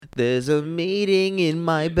There's a meeting in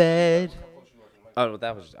my bed. Oh,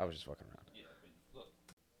 I was just fucking around.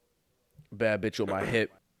 Bad bitch on my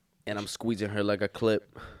hip, and I'm squeezing her like a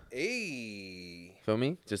clip. Hey, Feel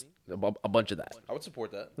me? Just a bunch of that. I would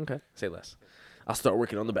support that. Okay, say less. I'll start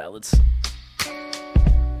working on the ballads.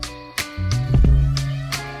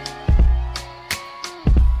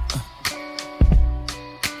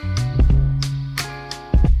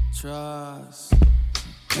 Trust.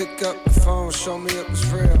 Pick up the phone, show me it was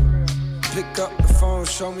real. Pick up the phone,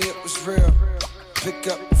 show me it was real. Pick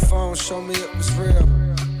up the phone, show me it was real.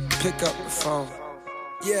 Pick up the phone.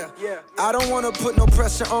 Yeah, I don't wanna put no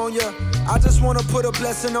pressure on ya. I just wanna put a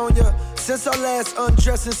blessing on ya. Since our last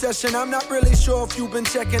undressing session, I'm not really sure if you've been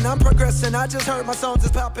checking. I'm progressing. I just heard my songs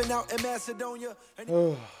is popping out in Macedonia.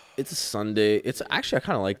 It's a Sunday. It's actually, I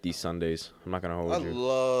kind of like these Sundays. I'm not gonna I hold you.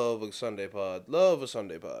 love a Sunday pod. Love a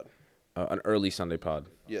Sunday pod. An early Sunday pod.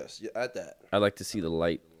 Yes, yeah, at that. I like to see the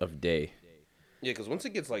light of day. Yeah, because once it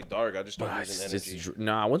gets like dark, I just start losing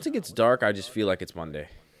energy. Once it gets dark, I just feel like it's Monday,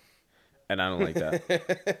 and I don't like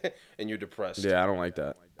that. And you're depressed. Yeah, I don't like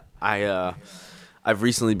that. I've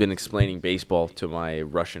recently been explaining baseball to my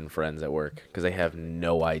Russian friends at work because they have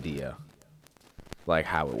no idea, like,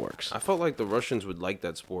 how it works. I felt like the Russians would like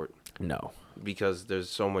that sport No. because there's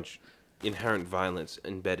so much inherent violence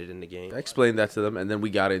embedded in the game. I explained that to them, and then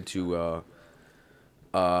we got into.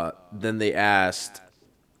 Then they asked,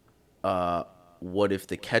 "What if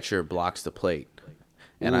the catcher blocks the plate?"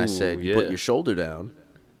 And I said, "You put yeah. your shoulder down,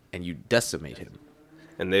 and you decimate him."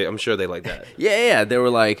 And I'm sure they like that. Yeah. They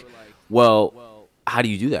were like, "Well, how do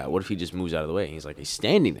you do that? What if he just moves out of the way?" And he's like, "He's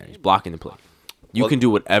standing there. He's blocking the plate. You can do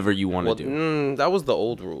whatever you want to do." That was the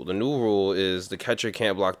old rule. The new rule is the catcher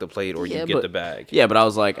can't block the plate or you get the bag. Yeah, but I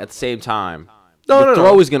was like, at the same time, No. the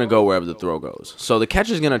throw is going to go wherever the throw goes. So the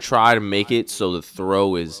catcher's going to try to make it so the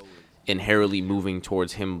throw is inherently moving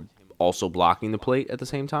towards him also blocking the plate at the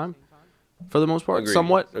same time, for the most part,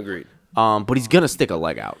 somewhat. Agreed. But he's going to stick a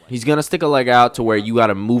leg out. He's going to stick a leg out to where you got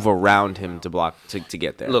to move around him to block to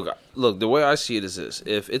get there. Look, the way I see it is this.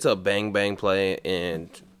 If it's a bang play and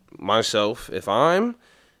myself, if I'm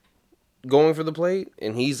going for the plate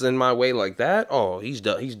and he's in my way like that, he's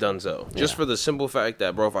done so. Just for the simple fact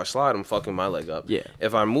that, bro, if I slide, I'm fucking my leg up. Yeah.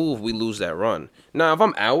 If I move, we lose that run. Now, if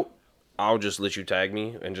I'm out, I'll just let you tag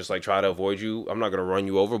me and just like try to avoid you. I'm not gonna run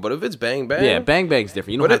you over. But if it's bang, Yeah, bang's different.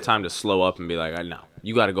 You don't But have time to slow up and be like, no,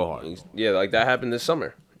 you got to go hard. yeah, like that happened this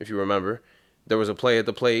summer. If you remember, there was a play at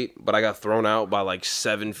the plate, but I got thrown out by like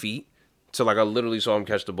 7 feet. So like I literally saw him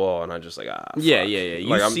catch the ball, and I just like Yeah. fuck. You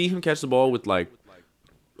Like, see him catch the ball with like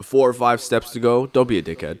 4 or 5 steps to go. Don't be a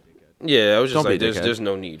dickhead. Yeah, I was just Don't be like, a dickhead. there's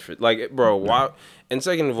no need for like, bro. Why? And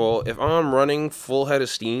second of all, if I'm running full head of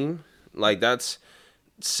steam, like that's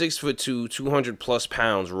 6'2", 200+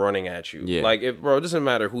 pounds running at you. Yeah. Like, bro, it doesn't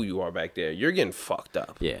matter who you are back there. You're getting fucked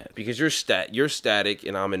up. Yeah. Because you're static,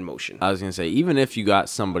 and I'm in motion. I was gonna say, even if you got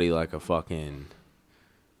somebody like a fucking,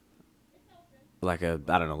 I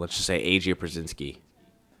don't know, let's just say AJ Przinsky,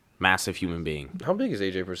 massive human being. How big is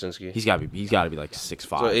AJ Przinsky? He's got to be like 6'5".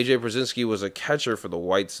 So AJ Przinsky was a catcher for the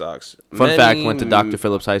White Sox. Fun fact: went to Dr.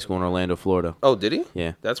 Phillips High School in Orlando, Florida. Oh, did he?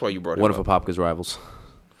 Yeah. That's why you brought him One up. of Apopka's rivals.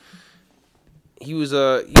 He was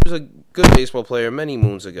a good baseball player many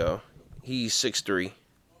moons ago. He's 6'3". He's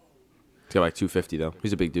got like 250 though.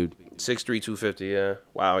 He's a big dude. 6'3", 250, yeah.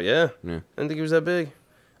 Wow, yeah. Yeah. I didn't think he was that big.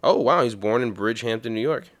 Oh, wow, he's born in Bridgehampton, New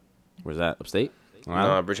York. Where's that? Upstate? Long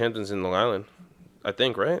Nah, Island? Bridgehampton's in Long Island. I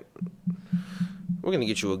think, right? We're going to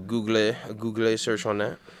get you a Google search on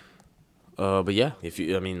that. But yeah, if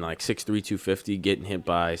you, like 6'3", 250, getting hit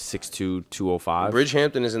by 6'2", 205.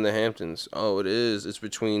 Bridgehampton is in the Hamptons. Oh, it is. It's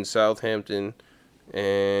between Southampton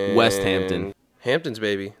and... West Hampton. Hamptons,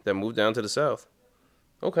 baby. That moved down to the south.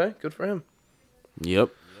 Okay, good for him. Yep.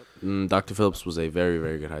 Dr. Phillips was a very,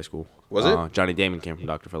 very good high school. Was it? Johnny Damon came from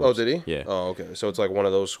Dr. Phillips. Oh, did he? Yeah. Oh, okay. So it's like one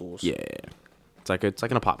of those schools. Yeah. It's like an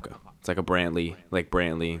Apopka. It's like a Brantley.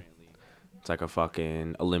 It's like a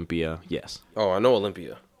fucking Olympia. Yes. Oh, I know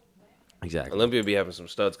Olympia. Exactly. Olympia be having some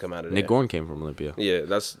studs come out of there. Nick Gordon came from Olympia. Yeah,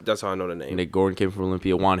 that's how I know the name. Nick Gordon came from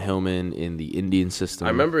Olympia. Juan Hillman in the Indian system.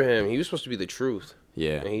 I remember him. He was supposed to be the truth.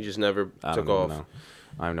 Yeah. And he just never I took don't off. know.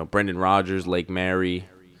 I don't know. Brendan Rodgers, Lake Mary.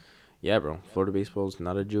 Yeah, bro. Florida baseball's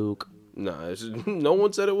not a joke. Nah, no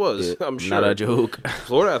one said it was. I'm sure. Not a joke.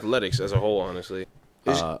 Florida athletics as a whole, honestly.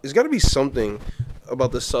 There's got to be something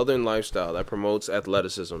about the Southern lifestyle that promotes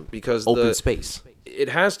athleticism because Open space. It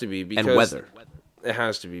has to be because And weather. It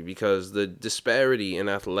has to be because the disparity in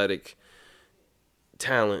athletic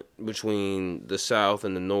talent between the South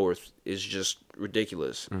and the North is just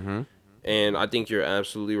ridiculous. Mm-hmm. And I think you're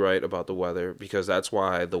absolutely right about the weather because that's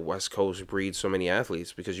why the West Coast breeds so many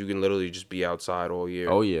athletes because you can literally just be outside all year.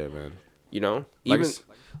 Oh yeah, man. You know, Like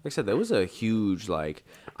I said, there was a huge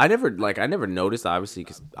I never noticed obviously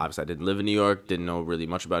because obviously I didn't live in New York, didn't know really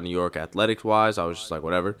much about New York athletics wise. I was just like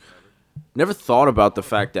whatever. Never thought about the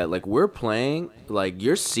fact that like we're playing like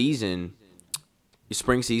your season, your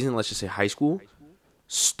spring season, let's just say high school,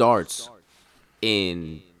 starts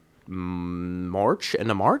in March,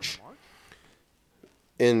 end of March.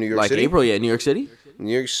 in New York Like City, April, yeah, New York City.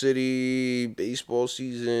 New York City baseball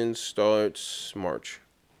season starts March.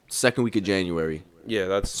 Second week of January, Yeah,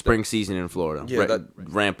 that's spring season in Florida. Yeah,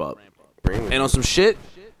 Ramp up. spring. And on some shit,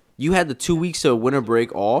 you had the 2 weeks of winter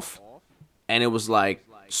break off, and it was like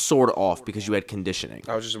sort of off because you had conditioning.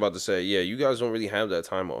 I was just about to say, yeah, you guys don't really have that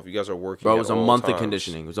time off. You guys are working. Bro, it at was a all month of times.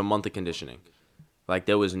 conditioning. It was a month of conditioning. Like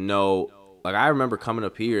there was no, like I remember coming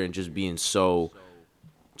up here and just being so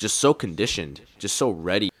conditioned, just so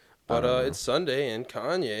ready. But it's Sunday and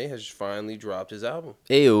Kanye has finally dropped his album.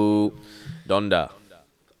 Ew, Donda.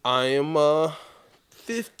 I am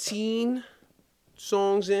 15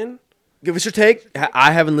 songs in. Give us your take.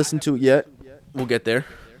 I haven't listened to it yet. We'll get there.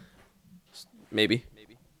 Maybe.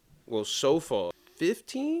 Well, so far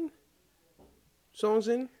 15 songs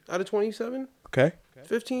in out of 27. Okay.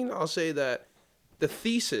 15. I'll say that the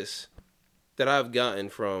thesis that I've gotten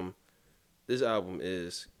from this album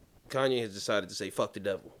is Kanye has decided to say fuck the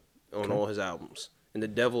devil on all his albums, and the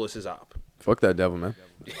devil is his op. Fuck that devil, man.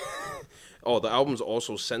 Oh, the album's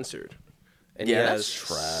also censored. And Yeah, he that's has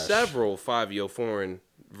trash. several 5-Yo Foreign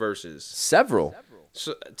verses Several.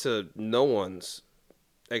 so, to no one's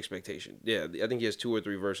expectation. Yeah, I think he has 2 or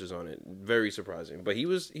 3 verses on it. Very surprising. But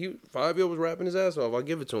 5-Yo was rapping his ass off. I'll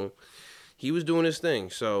give it to him. He was doing his thing.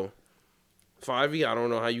 So 5-E, I don't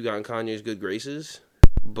know how you got in Kanye's good graces,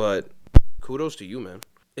 but kudos to you, man.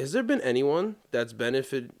 Has there been anyone that's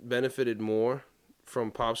benefited more from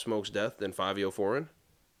Pop Smoke's death than 5-Yo Foreign?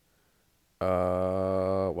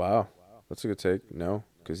 Wow. That's a good take. No,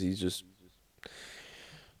 because he's just,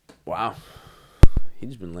 wow. He's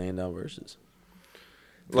just been laying down verses.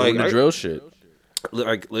 Like Doing the drill shit.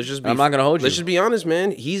 Like, let's just be. I'm not gonna hold you. Let's just be honest,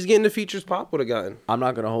 man. He's getting the features Pop would have gotten. I'm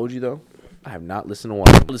not gonna hold you though. I have not listened to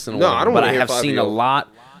one. No, I don't But wanna I hear have seen a 5-Yo. lot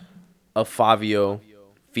of 5-Yo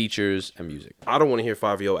features and music. I don't want to hear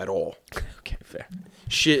 5-Yo at all. Okay, fair.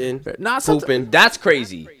 Shitting, Not pooping. That's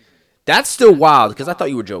crazy. That's still wild because I thought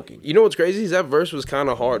you were joking. You know what's crazy is that verse was kind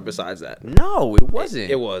of hard. Besides that, No, it wasn't.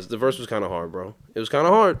 it was. The verse was kind of hard, bro. It was kind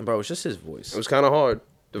of hard. Bro, it's just his voice. It was kind of hard.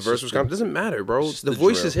 The verse just was kind of doesn't matter, bro. just The the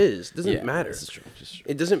voice drill. is his. Doesn't matter. This is true. This is true.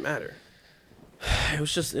 It doesn't matter. It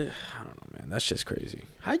was just, I don't know, man. That's just crazy.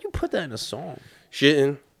 How you put that in a song?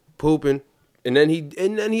 Shitting, pooping, and then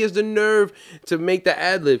he has the nerve to make the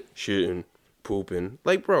ad lib. Shitting, pooping.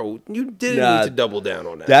 Like, bro, you didn't Nah, need to double down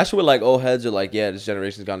on that. That's what like old heads are like. Yeah, this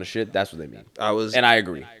generation's gone to shit. That's what they mean. I was And I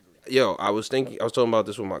agree. I was talking about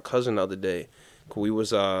this with my cousin the other day. We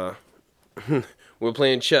was we were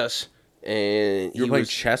playing chess, and You were playing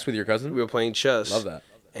chess with your cousin. we were playing chess. Love that.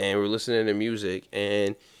 And we were listening to music,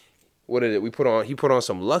 and what did it? We put on. He put on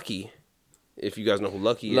some Lucky. If you guys know who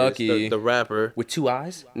Lucky, Lucky. is, the rapper. With 2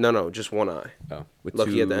 eyes. No, just one eye. Oh, with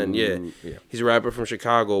Lucky at the end, yeah. Yeah. He's a rapper from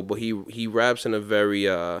Chicago, but he raps in a very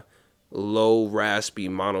low, raspy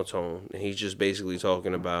monotone, and he's just basically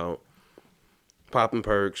talking about popping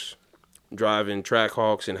perks, driving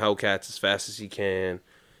Trackhawks and Hellcats as fast as he can,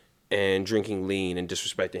 and drinking lean and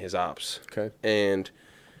disrespecting his ops. Okay. And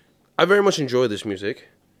I very much enjoy this music,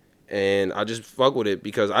 and I just fuck with it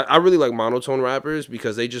because I really like monotone rappers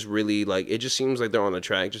because they just really like, it just seems like they're on the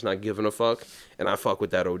track just not giving a fuck, and I fuck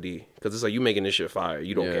with that OD because it's like you making this shit fire,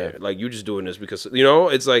 you don't Yeah. care, like you just doing this because, you know,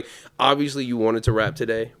 it's like obviously you wanted to rap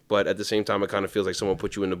today, but at the same time it kind of feels like someone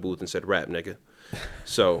put you in the booth and said rap, nigga.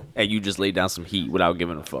 So And you just laid down some heat without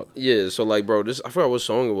giving a fuck. yeah, so like, bro, I forgot what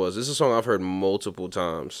song it was. This is a song I've heard multiple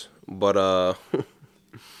times, but I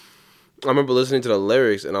remember listening to the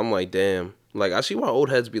lyrics and I'm like, damn, like I see why old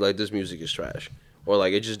heads be like, this music is trash, or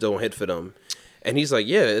like it just don't hit for them. And he's like,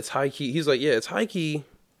 yeah, it's high key. He's like, yeah, it's high key,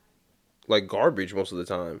 like garbage most of the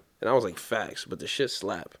time. And I was like, facts, but the shit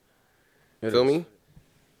slap. Feel me?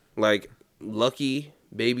 Like Lucky,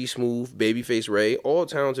 Baby Smooth, Babyface Ray, all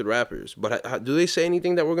talented rappers. But do they say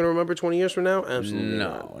anything that we're gonna remember 20 years from now? Absolutely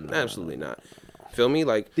not. No, Absolutely not. Feel me?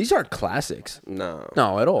 Like, These aren't classics. no.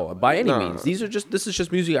 No, at all. By any Nah. means. This is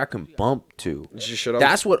just music I can bump to. Just shut up.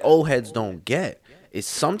 That's what old heads don't get. Is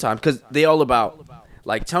sometimes because they all about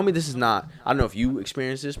like tell me this is not. I don't know if you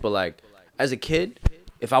experience this, but like as a kid,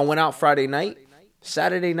 if I went out Friday night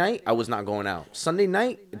Saturday night, I was not going out. Sunday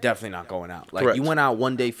night, definitely not going out. Like, Correct. you went out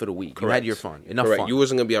one day for the week. You had your fun. Enough Correct. fun. You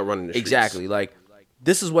wasn't gonna be out running the streets. Exactly. Like,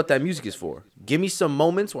 this is what that music is for. Give me some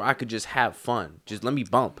moments where I could just have fun. Just let me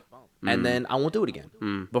bump. And then I won't do it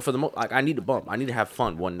again. But for the like, I need to bump. I need to have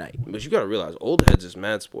fun one night. But you gotta realize, old heads is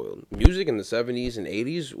mad spoiled. Music in the 70s and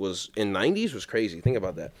 80s in 90s was crazy. Think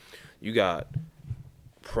about that. You got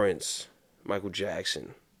Prince, Michael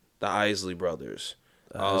Jackson, the Isley Brothers,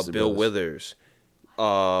 Bill Withers,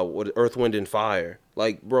 Earth, Wind and Fire.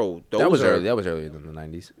 Like, bro, those That was are, early. That was earlier than the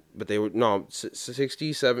 90s. But they were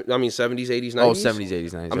 60s, 70s. I mean 70s, 80s, 90s. Oh, 70s,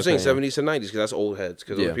 80s, 90s. I'm saying okay, 70s to 90s because that's old heads.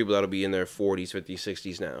 Because those Yeah. are people that'll be in their 40s, 50s,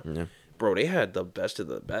 60s now. Yeah. Bro, they had the best of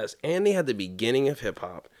the best, and they had the beginning of hip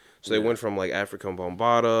hop. So they went from like African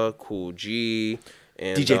Bombata, Cool G,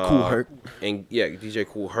 and DJ Kool Herc. and yeah, DJ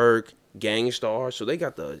Kool Herc, Gang Starr. So they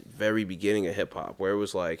got the very beginning of hip hop where it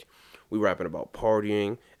was like we rapping about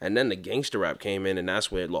partying, and then the gangster rap came in, and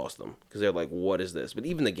that's where it lost them because they're like, what is this? But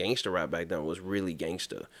even the gangster rap back then was really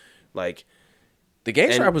gangster, like. The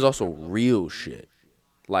gangster And- rap was also real shit.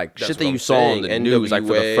 Like, That's shit that what you I'm saw on the saying. news, like,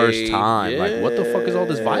 for the first NWA, time. Like, what the fuck is all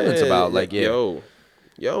this violence about? Like, yeah.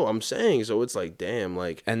 Yo, I'm saying, so it's like, damn,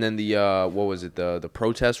 like, And then the, what was it, the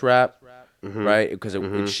protest rap, Mm-hmm. right? Because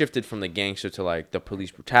it shifted from the gangster to, like, the police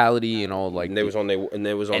brutality and all, like... and they was on and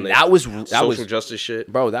their that was social justice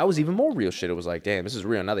shit. Bro, that was even more real shit. It was like, damn, this is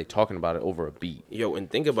real. Now they talking about it over a beat. Yo, and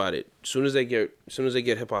think about it. As soon as they get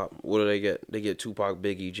hip hop, what do they get? They get Tupac,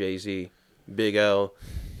 Biggie, Jay-Z, Big L.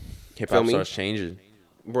 Hip Feel hop me? starts changing.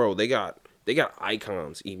 Bro, they got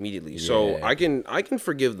icons immediately. So Yeah. I can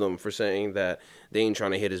forgive them for saying that they ain't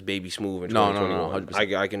trying to hit his Baby Smooth in No, 2021.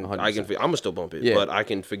 100%. I can 100%. I'ma still bump it, Yeah. but I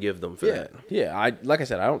can forgive them for that. Yeah. Like I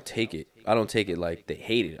said, I don't take it like they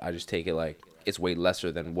hate it. I just take it like it's way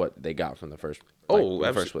lesser than what they got from the first. Oh, in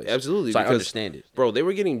the first place. absolutely. So I because, understand it. Bro, they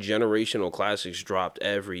were getting generational classics dropped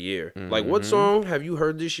every year. Like, Mm-hmm. what song have you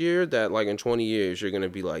heard this year that, like, in 20 years, you're going to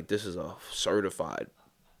be like, this is a certified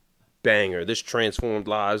banger. This transformed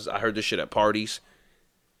lives. I heard this shit at parties.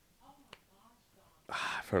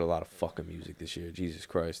 I've heard a lot of fucking music this year. Jesus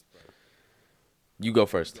Christ. You go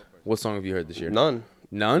first. What song have you heard this year? None.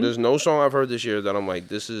 None? There's no song I've heard this year that I'm like,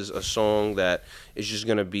 this is a song that is just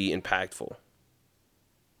going to be impactful.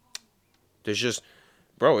 There's just,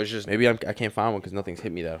 bro, it's just Maybe I can't find one because nothing's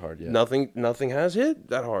hit me that hard yet. nothing has hit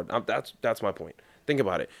that hard. That's my point. Think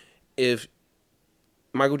about it. If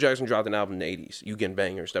Michael Jackson dropped an album in the 80s, you getting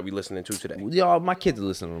bangers that we listening to today. Y'all, my kids are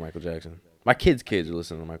listening to Michael Jackson. My kids' kids are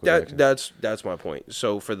listening to Michael Jackson. That's my point.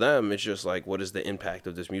 So for them, it's just like, what is the impact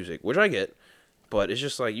of this music? Which I get, but it's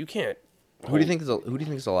just like you can't. Who do you think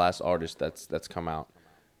is the last artist that's come out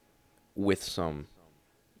with some?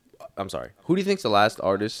 I'm sorry. Who do you think's the last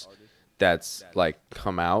artist that's like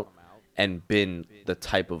come out and been the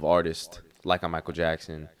type of artist like a Michael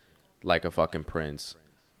Jackson, like a fucking Prince?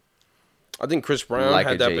 I think Chris Brown Like a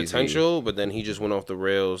had that Jay-Z. potential, but then he just went off the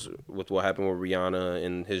rails with what happened with Rihanna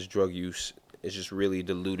and his drug use. It's just really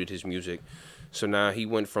diluted his music. So now he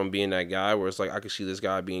went from being that guy where it's like I could see this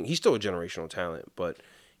guy being. He's still a generational talent, but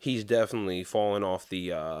he's definitely fallen off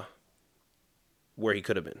the where he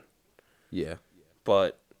could have been. Yeah.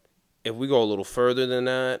 But if we go a little further than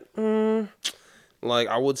that, like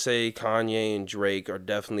I would say Kanye and Drake are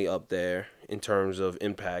definitely up there in terms of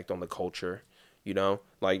impact on the culture. You know,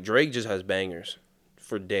 like Drake just has bangers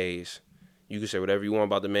for days. You can say whatever you want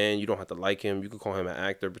about the man. You don't have to like him. You can call him an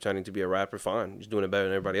actor pretending to be a rapper. Fine. He's doing it better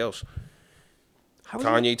than everybody else.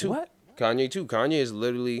 Kanye too. What? Kanye too.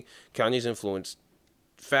 Kanye's influenced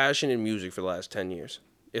fashion and music for the last 10 years,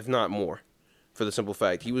 if not more. For the simple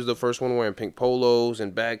fact, he was the first one wearing pink polos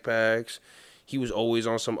and backpacks. He was always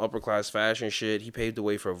on some upper class fashion shit. He paved the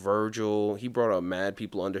way for Virgil. He brought up mad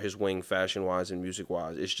people under his wing, fashion wise and music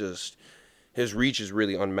wise. It's just his reach is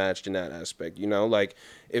really unmatched in that aspect. You know, like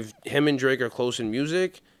if him and Drake are close in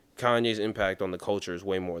music, Kanye's impact on the culture is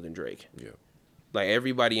way more than Drake. Yeah. Like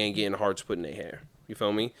everybody ain't getting hearts put in their hair. You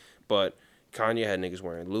feel me? But Kanye had niggas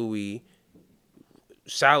wearing Louis,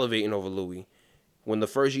 salivating over Louis. When the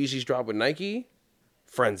first Yeezys dropped with Nike,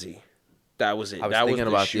 frenzy. That was it. I was that thinking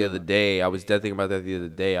was about shoe. the other day. I was dead thinking about that the other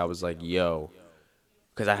day. I was like, yo,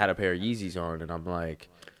 because I had a pair of Yeezys on, and I'm like,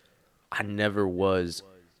 I never was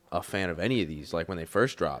a fan of any of these, like when they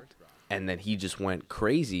first dropped. And then he just went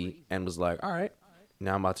crazy and was like, all right,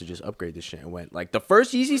 now I'm about to just upgrade this shit. And went like the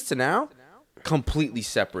first Yeezys to now, completely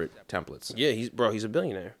separate templates. Yeah, he's a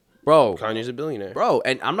billionaire. Bro, Kanye's a billionaire. bro,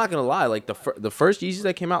 and I'm not gonna lie, like the first Yeezys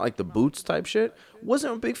that came out, like the boots type shit,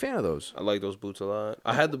 wasn't a big fan of those. I like those boots a lot.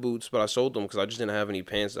 I had the boots, but I sold them because I just didn't have any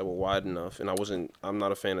pants that were wide enough, and I'm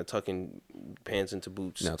not a fan of tucking pants into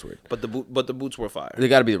boots. No, it's weird. But the boots were fire. They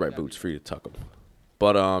got to be the right boots for you to tuck them.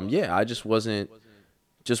 But yeah, I just wasn't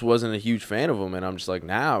a huge fan of them, and I'm just like,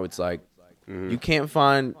 now it's like you can't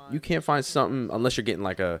find something unless you're getting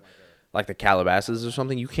like the Calabasas or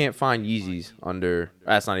something. You can't find Yeezys under.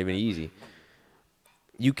 That's not even Yeezy.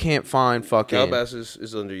 You can't find fucking Calabasas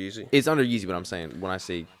is under Yeezy. It's under Yeezy, but I'm saying when I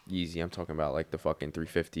say Yeezy, I'm talking about like the fucking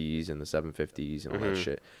 350s and the 750s and all that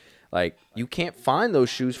shit. Like you can't find those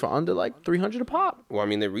shoes for under like 300 a pop. Well, I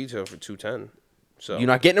mean they retail for 210. So You're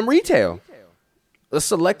not getting them retail. A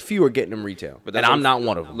select few are getting them retail, and I'm not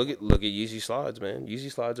one of them. Look at Yeezy slides, man. Yeezy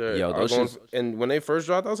slides are those going. shoes- And when they first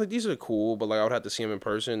dropped, I was like, these are cool, but like I would have to see them in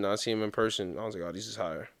person. Not see them in person. I was like, oh, these is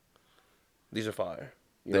higher. These are fire.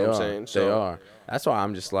 You know what I'm saying? They are. That's why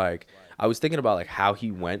I'm just like, I was thinking about like how he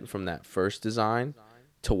went from that first design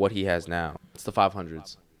to what he has now. It's the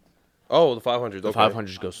 500s. Oh, the 500s. The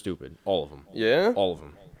 500s go stupid. All of them. Yeah? All of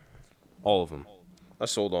them. All of them. I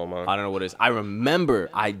sold on mine. I don't know what it is.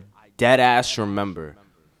 I dead ass remember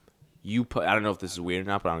you put. I don't know if this is weird or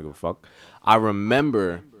not, but I don't give a fuck. I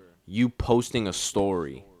remember you posting a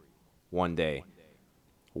story one day,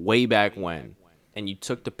 way back when, and you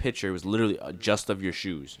took the picture. It was literally just of your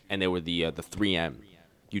shoes, and they were the 3M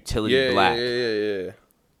utility black Yeah.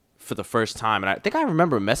 for the first time. And I think I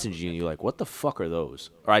remember messaging you like, "What the fuck are those?"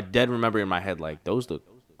 Or I dead remember in my head like, "Those look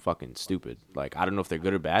fucking stupid." Like I don't know if they're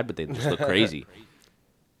good or bad, but they just look crazy.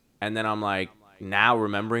 And then I'm like, now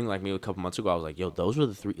remembering, like maybe a couple months ago, I was like, yo, those were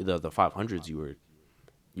the 500s you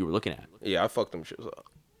were looking at. Yeah, I fucked them shits up.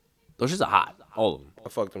 Those shits are hot, all of them. I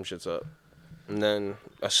fucked them shits up. And then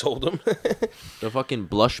I sold them. The fucking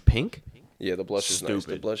blush pink Yeah, the blush is nice. The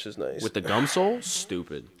Stupid. blush is nice. with the gum sole,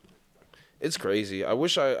 stupid. It's crazy. I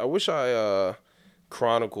wish I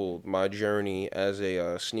chronicled my journey as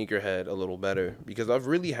a sneakerhead a little better, because I've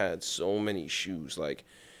really had so many shoes. Like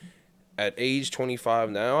at age 25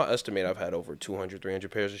 now, I estimate I've had over 200, 300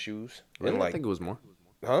 pairs of shoes. Really? And I like, think it was more.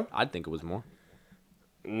 huh? I'd think it was more.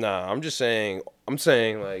 Nah, I'm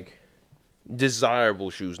saying like desirable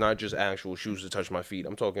shoes, not just actual shoes to touch my feet.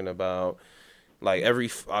 I'm talking about like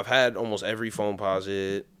I've had almost every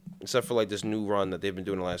Foamposite, except for like this new run that they've been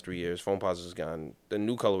doing the last 3 years. Foamposite is gone. The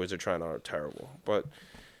new colorways they're trying are terrible. But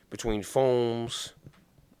between Foams,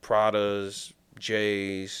 Pradas,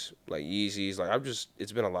 J's, like Yeezys, like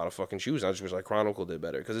it's been a lot of fucking shoes. I just wish I chronicled it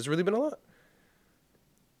better, because it's really been a lot.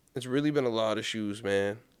 It's really been a lot of shoes,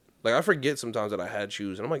 man. Like I forget sometimes that I had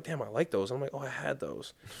shoes, and I'm like, damn, I like those. And I'm like, oh, I had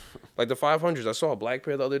those. Like the 500s, I saw a black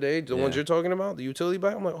pair the other day, the ones you're talking about, the utility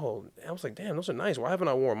bag. I'm like, oh, I was like, damn, those are nice. Why haven't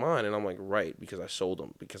I worn mine? And I'm like, right, because I sold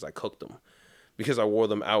them, because I cooked them, because I wore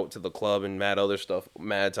them out to the club and mad other stuff,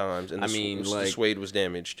 mad times. And the suede was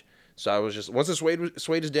damaged. So I was just, once the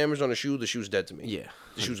suede is damaged on a shoe, the shoe's dead to me. Yeah,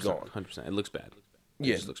 the shoe's gone. 100%. It looks bad.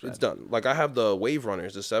 Yeah, it's done. Like I have the Wave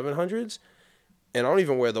Runners, the 700s, and I don't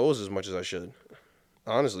even wear those as much as I should,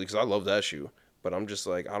 honestly, because I love that shoe. But I'm just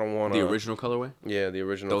like, I don't want The original colorway? Yeah, the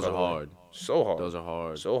original. Those colorway. are hard. So hard. Those are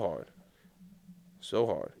hard. So hard. So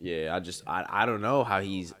hard. Yeah, I don't know how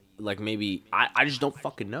he's like, maybe I just don't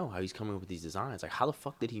fucking know how he's coming up with these designs. Like how the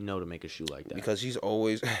fuck did he know to make a shoe like that? Because he's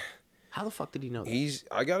always How the fuck did he know that?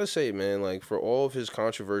 I gotta say, man, like for all of his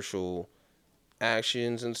controversial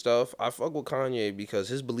actions and stuff, I fuck with Kanye because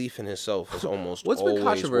his belief in himself is almost What's been always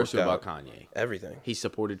controversial worked about out. Kanye? Everything. He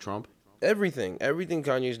supported Trump. Everything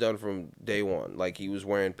Kanye's done from day one. Like he was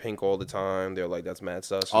wearing pink all the time. They're like, that's mad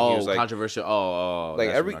sus. Oh, he was like, controversial. Oh,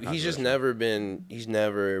 like that's he's just never been. He's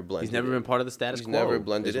never blended. He's never in. been part of the status He's quo. never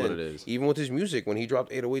blended is in. What it is. Even with his music, when he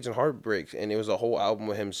dropped 808s and Heartbreaks, and it was a whole album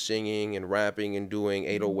of him singing and rapping and doing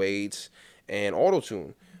 808s and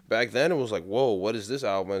auto-tune. Back then, it was like, whoa, what is this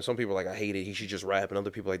album? And some people are like, I hate it. He should just rap. And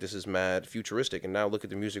other people are like, this is mad futuristic. And now look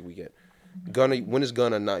at the music we get. When is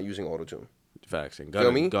Gunna not using auto-tune? Facts. And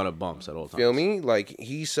Feel me? Gunna bumps at all times. Feel me? Like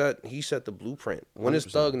he set the blueprint. When is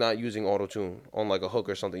Thug not using auto-tune on like a hook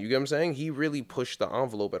or something? You get what I'm saying? He really pushed the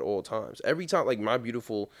envelope at all times. Every time, like My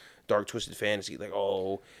Beautiful Dark Twisted Fantasy, like,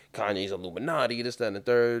 oh, Kanye's Illuminati, this, that, and the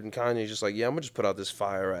third. And Kanye's just like, yeah, I'm gonna just put out this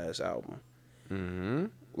fire-ass album. Mm-hmm.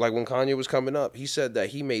 Like when Kanye was coming up, he said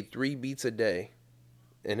that he made 3 beats a day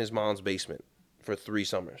in his mom's basement for 3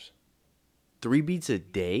 summers. 3 beats a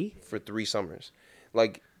day? For 3 summers.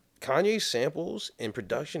 Like, Kanye's samples and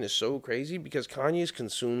production is so crazy because Kanye's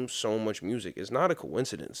consumed so much music. It's not a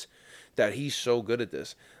coincidence that he's so good at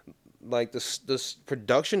this. Like, this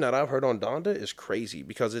production that I've heard on Donda is crazy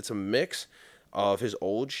because it's a mix of his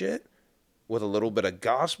old shit with a little bit of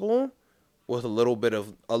gospel, with a little bit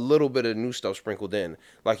of new stuff sprinkled in.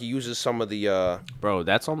 Like he uses some of the Bro,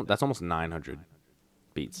 that's almost 900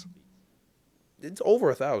 beats. It's over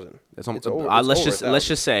 1,000. That's almost, It's over let's 1,000.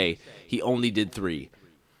 just say he only did 3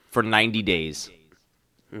 for 90 days.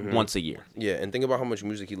 once a year. Yeah, and think about how much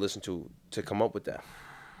music he listened to come up with that.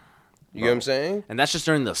 You know what I'm saying? And that's just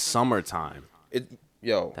during the summertime.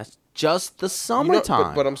 That's Just the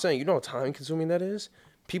summertime. but I'm saying, you know how time consuming that is?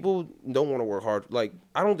 People don't want to work hard. Like,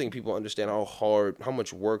 I don't think people understand how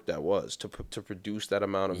much work that was to produce that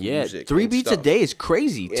amount of music. 3 and beats stuff. a day is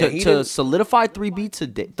crazy. Yeah, he To didn't- solidify 3 beats a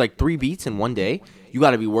day, like 3 beats in one day, you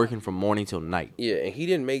got to be working from morning till night. Yeah, and he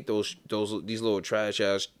didn't make these little trash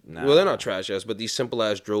ass. Well, they're not trash ass, but these simple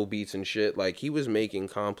ass drill beats and shit. Like, he was making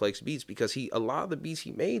complex beats because a lot of the beats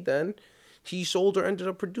he made then, he sold or ended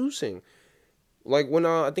up producing. Like when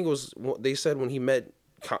I think it was, they said when he met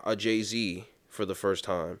Jay-Z for the first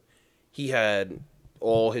time, he had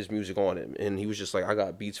all his music on him, and he was just like, I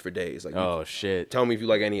got beats for days. Like, Oh shit. tell me if you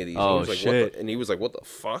like any of these. Oh, and he was like, shit. And he was like, what the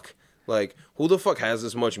fuck? Like, who the fuck has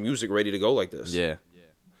this much music ready to go like this? Yeah.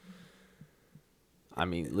 I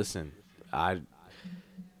mean, listen, I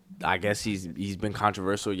guess he's been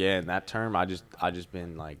controversial, in that term. I just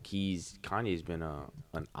been like Kanye's been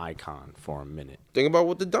an icon for a minute. Think about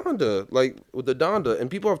with the Donda, and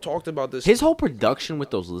people have talked about this. His whole production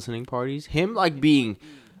with those listening parties, him like being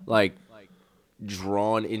like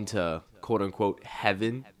drawn into quote unquote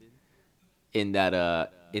heaven in that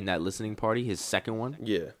listening party, his second one.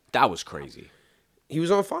 Yeah. That was crazy. He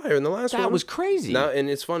was on fire in the last one. That was crazy. Now, and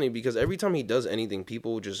it's funny because every time he does anything,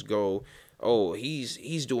 people just go, "Oh,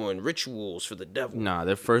 he's doing rituals for the devil." Nah,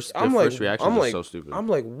 their first reactions are so stupid. I'm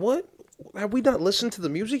like, what? Have we not listened to the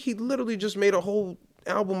music? He literally just made a whole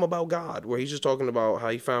album about God, where he's just talking about how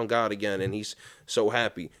he found God again, and he's so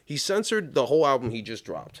happy. He censored the whole album he just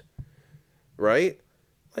dropped, right?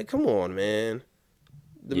 Like, come on, man.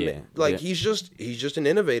 He's just an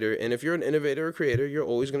innovator, and if you're an innovator or creator, you're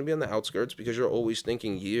always going to be on the outskirts because you're always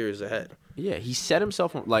thinking years ahead. Yeah, he set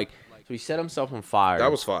himself on fire.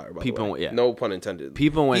 That was fire, by the way. Yeah. No pun intended.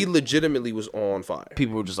 He legitimately was on fire.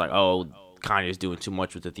 People were just like, "Oh, Kanye's doing too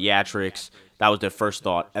much with the theatrics." That was their first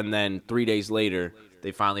thought, and then 3 days later,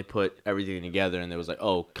 they finally put everything together, and they was like,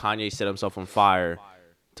 "Oh, Kanye set himself on fire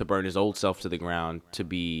to burn his old self to the ground to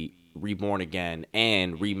be reborn again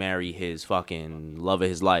and remarry his fucking love of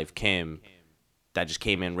his life, Kim, that just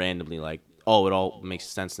came in randomly. Like, oh, it all makes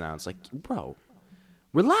sense now." It's like, bro,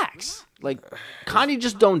 relax. Like, Kanye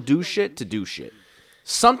just don't do shit to do shit.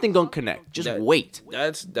 Something gonna connect. Just wait.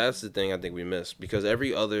 That's the thing I think we miss, because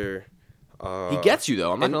every other he gets you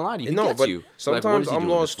though. I'm not gonna lie to you. He gets you. Sometimes like, I'm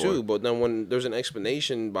lost too, but then when there's an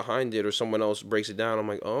explanation behind it or someone else breaks it down, I'm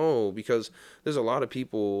like, oh, because there's a lot of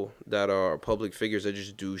people that are public figures that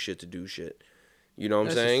just do shit to do shit. You know what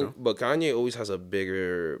I'm saying? But Kanye always has a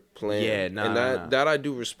bigger plan. Yeah, that I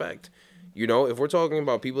do respect. You know, if we're talking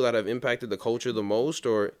about people that have impacted the culture the most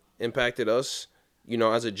or impacted us, you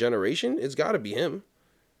know, as a generation, it's got to be him.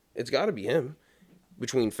 It's got to be him.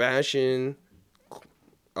 Between fashion,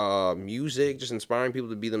 music, just inspiring people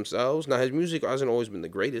to be themselves. Now, his music hasn't always been the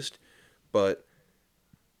greatest, but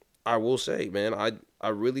I will say, man, I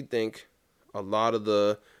really think a lot of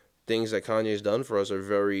the things that Kanye's done for us are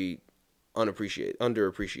very underappreciated.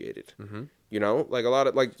 Mm-hmm. You know, like a lot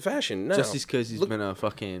of like fashion now. Just because he's been a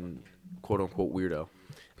fucking quote unquote weirdo.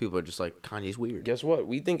 People are just like, Kanye's weird. Guess what?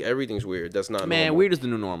 We think everything's weird. That's not man. normal. Weird is the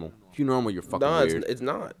new normal. If you're normal, you're fucking weird. It's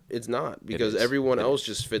not. It's not, because everyone else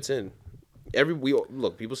just fits in.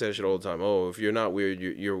 Look, people say that shit all the time. Oh, if you're not weird,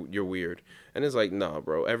 you're weird. And it's like, nah,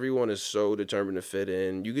 bro. Everyone is so determined to fit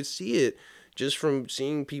in. You could see it just from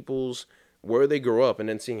seeing people's where they grow up and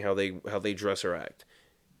then seeing how they dress or act.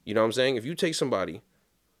 You know what I'm saying? If you take somebody,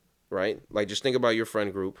 right? Like, just think about your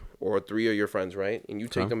friend group or 3 of your friends, right? And you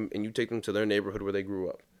take them to their neighborhood where they grew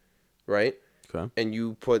up, right? Okay. And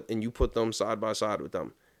you put them side by side with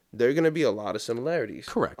them. There are going to be a lot of similarities.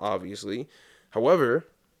 Correct. Obviously. However,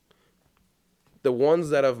 the ones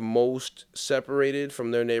that have most separated from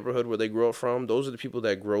their neighborhood where they grew up from, those are the people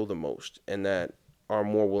that grow the most and that are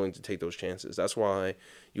more willing to take those chances. That's why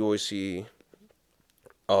you always see,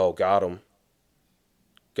 oh, got him.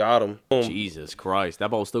 Boom. Jesus Christ. That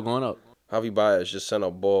ball's still going up. Javi Baez just sent a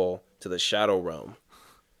ball to the Shadow Realm.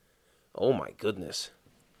 Oh, my goodness.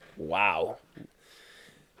 Wow.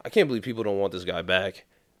 I can't believe people don't want this guy back.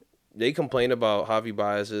 They complain about Javi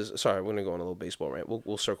Baez's... Sorry, we're going to go on a little baseball rant.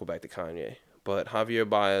 We'll circle back to Kanye. But Javier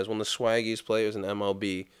Baez, one of the swaggiest players in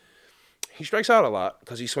MLB, he strikes out a lot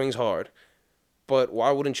because he swings hard. But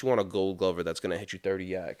why wouldn't you want a Gold Glover that's going to hit you 30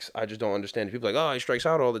 yaks? I just don't understand. People are like, oh, he strikes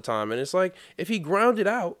out all the time. And it's like, if he grounded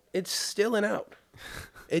out, it's still an out.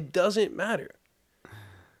 It doesn't matter.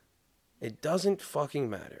 It doesn't fucking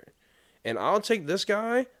matter. And I'll take this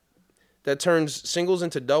guy that turns singles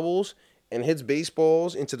into doubles and hits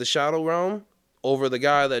baseballs into the Shadow Realm over the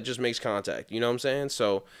guy that just makes contact. You know what I'm saying?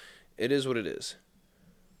 So... it is what it is.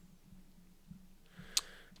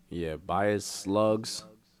 Yeah, by his slugs.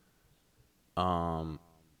 And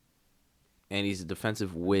he's a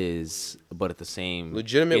defensive whiz, but at the same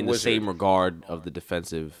Legitimate in the wizard. same regard of the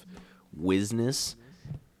defensive whizness,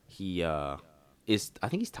 he is. I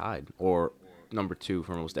think he's tied or number 2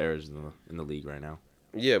 for most errors in the league right now,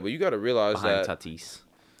 Yeah, but you got to realize behind that Tatis.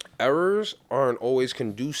 errors aren't always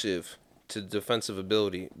conducive to defensive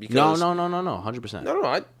ability. No, Because 100%.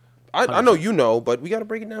 No, I know you know, but we got to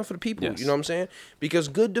break it down for the people. Yes. You know what I'm saying? Because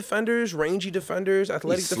good defenders, rangy defenders,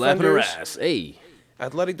 athletic He's slapping her defenders, ass. Hey,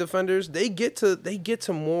 athletic defenders, they get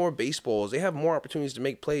to more baseballs. They have more opportunities to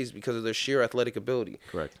make plays because of their sheer athletic ability.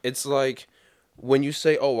 Correct. It's like when you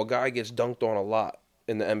say, "Oh, a guy gets dunked on a lot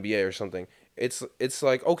in the NBA or something." It's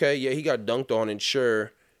like, okay, yeah, he got dunked on, and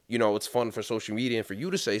sure, you know, it's fun for social media and for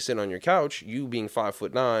you to say, sitting on your couch, you being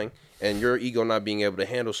 5'9" and your ego not being able to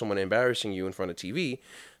handle someone embarrassing you in front of TV.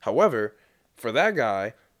 However, for that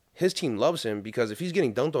guy, his team loves him because if he's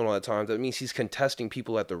getting dunked on all the time, that means he's contesting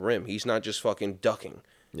people at the rim. He's not just fucking ducking.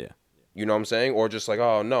 yeah. You know what I'm saying? Or just like,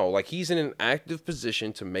 oh no, like he's in an active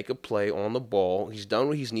position to make a play on the ball. He's done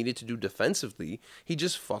what he's needed to do defensively. He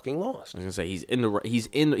just fucking lost. I was gonna say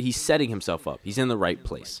he's setting himself up. He's in the right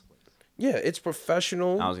place. Yeah, it's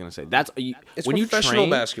professional. I was gonna say that's It's when you professional train,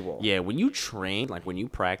 basketball. Yeah, when you train, like when you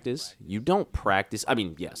practice, you don't practice. I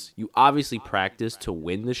mean, yes, you obviously practice to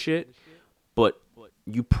win the shit, but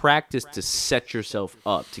you practice to set yourself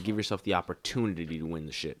up to give yourself the opportunity to win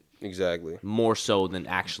the shit Exactly. more so than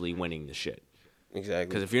actually winning the shit. Exactly.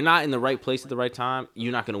 Because if you're not in the right place at the right time,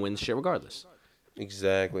 you're not gonna win the shit regardless.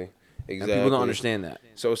 Exactly. And Exactly. people don't understand that.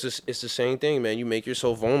 So it's the same thing, man. You make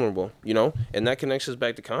yourself vulnerable, you know? And that connects us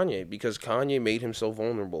back to Kanye because Kanye made himself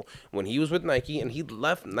vulnerable. When he was with Nike and he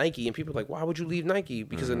left Nike and people are like, why would you leave Nike?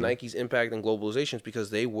 Because of Nike's impact and globalization, because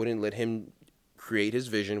they wouldn't let him create his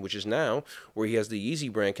vision, which is now where he has the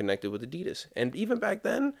Yeezy brand connected with Adidas. And even back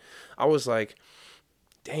then, I was like,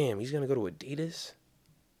 damn, he's going to go to Adidas?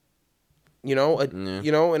 You know,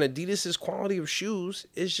 you know, and Adidas's quality of shoes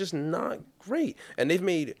is just not great. And they've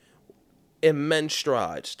made immense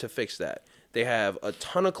strides to fix that. They have a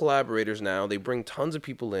ton of collaborators now. They bring tons of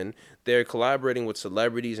people in. They're collaborating with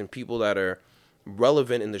celebrities and people that are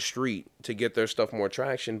relevant in the street to get their stuff more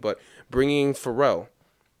traction. But bringing Pharrell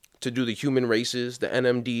to do the human races, the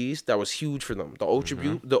NMDs, that was huge for them. The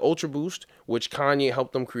Ultra Boost, which Kanye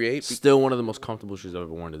helped them create. Still one of the most comfortable shoes I've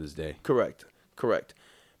ever worn to this day. Correct.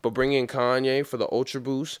 But bringing Kanye for the Ultra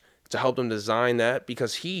Boost to help them design that,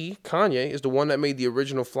 because Kanye, is the one that made the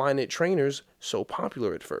original Flyknit trainers so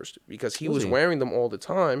popular at first, because he was wearing them all the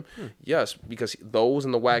time. Yes, because those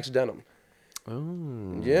and the wax denim.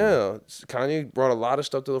 Oh. Yeah, Kanye brought a lot of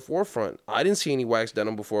stuff to the forefront. I didn't see any wax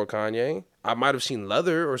denim before Kanye. I might have seen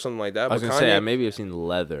leather or something like that. I was gonna say maybe I've seen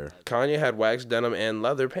leather. Kanye had wax denim and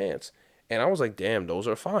leather pants. And I was like, damn, those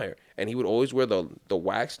are fire. And he would always wear the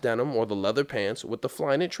wax denim or the leather pants with the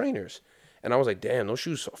Flyknit trainers. And I was like, damn, those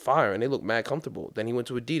shoes are fire. And they look mad comfortable. Then he went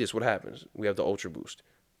to Adidas. What happens? We have the Ultra Boost.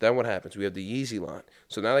 Then what happens? We have the Yeezy line.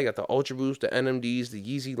 So now they got the Ultra Boost, the NMDs, the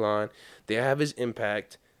Yeezy line. They have his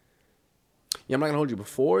impact. Yeah, I'm not gonna hold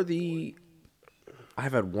you.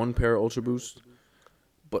 I've had one pair of Ultra Boost,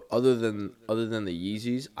 but other than the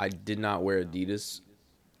Yeezys, I did not wear Adidas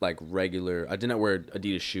like regular. I did not wear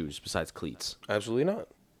Adidas shoes besides cleats. Absolutely not.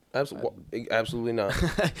 Absolutely not.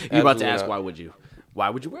 You're about to Absolutely ask not. why would you? Why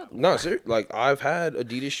would you wear them? No, sir. Like, I've had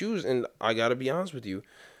Adidas shoes, and I gotta be honest with you.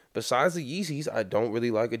 Besides the Yeezys, I don't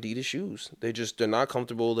really like Adidas shoes. They're not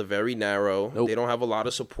comfortable. They're very narrow. Nope. They don't have a lot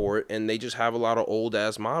of support, and they just have a lot of old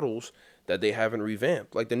ass models that they haven't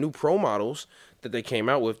revamped. Like the new Pro models that they came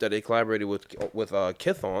out with, that they collaborated with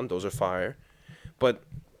Kith on. Those are fire, but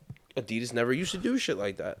Adidas never used to do shit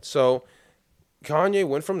like that. So Kanye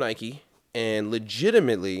went from Nike and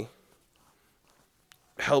legitimately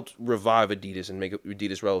helped revive Adidas and make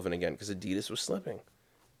Adidas relevant again, because Adidas was slipping.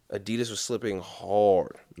 Adidas was slipping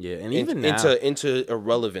hard. Yeah, and even now, into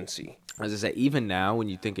irrelevancy. as I say, even now when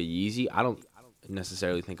you think of Yeezy, I don't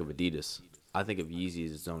necessarily think of Adidas. I think of Yeezy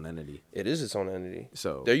as its own entity. It is its own entity.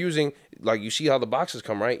 So They're using, like, you see how the boxes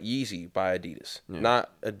come, right? Yeezy by Adidas,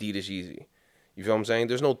 not Adidas Yeezy. You feel what I'm saying?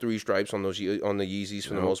 There's no 3 stripes on the Yeezys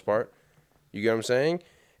for the most part. You get what I'm saying?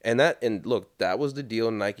 And look, that was the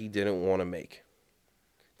deal Nike didn't want to make.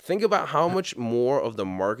 Think about how much more of the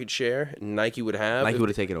market share Nike would have. Nike would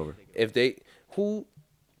have taken over. If they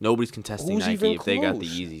Nobody's contesting who's Nike even if they got the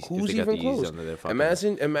close? Yeezys. Who's if they got even the close? Yeezys under their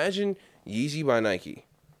fucking Imagine Yeezy by Nike.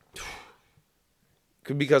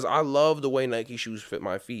 Because I love the way Nike shoes fit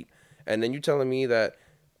my feet, and then you telling me that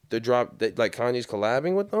like Kanye's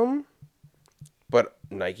collabing with them, but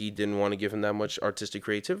Nike didn't want to give him that much artistic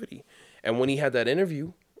creativity. And when he had that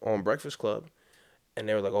interview on Breakfast Club, And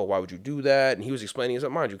they were like, oh, why would you do that? And he was explaining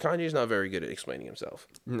himself. Mind you, Kanye's not very good at explaining himself.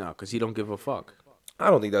 No, because he don't give a fuck. I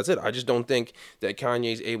don't think that's it. I just don't think that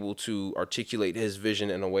Kanye's able to articulate his vision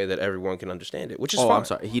in a way that everyone can understand it, which is fine. I'm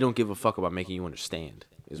sorry. He don't give a fuck about making you understand,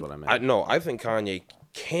 is what I meant. I think Kanye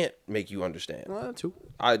can't make you understand. Too.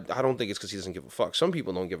 I don't think it's because he doesn't give a fuck. Some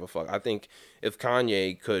people don't give a fuck. I think if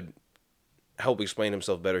Kanye could help explain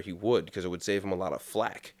himself better, he would, because it would save him a lot of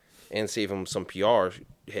flack and save him some PR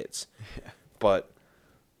hits. But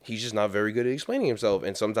he's just not very good at explaining himself,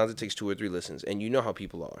 and sometimes it takes 2 or 3 listens. And you know how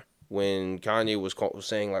people are. When Kanye was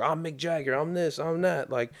saying, like, I'm Mick Jagger, I'm this, I'm that,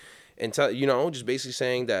 like, and just basically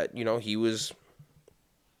saying that, he's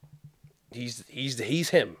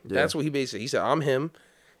him. Yeah. That's what he said, I'm him,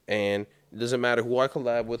 and it doesn't matter who I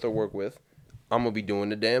collab with or work with, I'm gonna be doing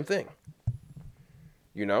the damn thing.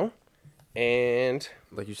 And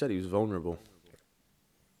like you said, he was vulnerable.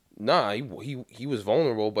 Nah, he was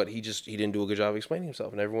vulnerable, but he didn't do a good job of explaining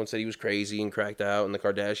himself, and everyone said he was crazy and cracked out, and the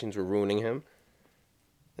Kardashians were ruining him.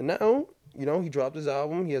 And now, he dropped his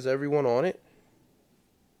album. He has everyone on it.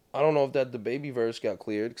 I don't know if that the baby verse got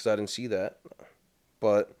cleared because I didn't see that,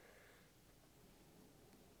 but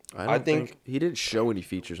I think he didn't show any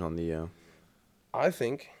features on the. I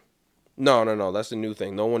think no. That's the new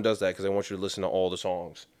thing. No one does that because they want you to listen to all the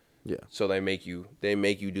songs. Yeah. So they make you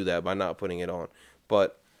do that by not putting it on.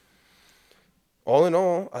 But all in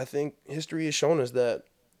all, I think history has shown us that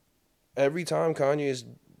every time Kanye has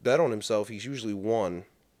bet on himself, he's usually won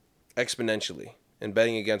exponentially, and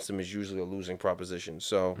betting against him is usually a losing proposition.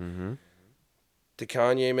 So, to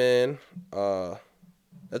Kanye, man,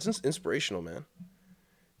 that's inspirational, man.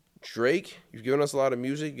 Drake, you've given us a lot of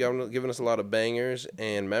music, you've given us a lot of bangers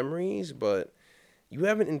and memories, but you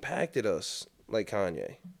haven't impacted us like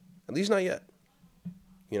Kanye, at least not yet.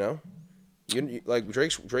 Like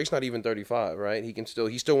Drake's not even 35, right? He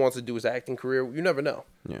still wants to do his acting career. You never know.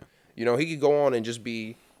 Yeah. He could go on and just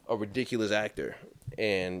be a ridiculous actor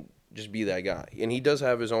and just be that guy. And he does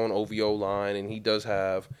have his own OVO line, and he does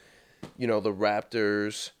have, the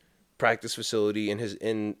Raptors practice facility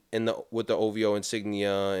with the OVO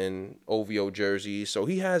insignia and OVO jersey. So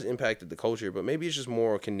he has impacted the culture, but maybe it's just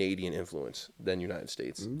more Canadian influence than United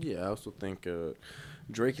States. Yeah, I also think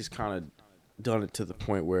Drake has kind of done it to the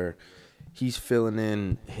point where he's filling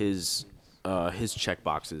in his check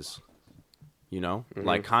boxes.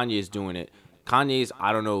 Like Kanye's doing it. Kanye's,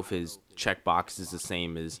 I don't know if his checkbox is the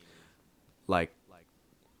same as, like,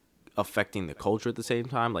 affecting the culture at the same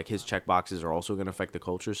time. Like, his checkboxes are also going to affect the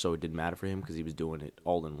culture, so it didn't matter for him because he was doing it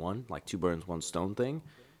all in one, like 2 birds, 1 stone thing.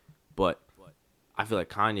 But I feel like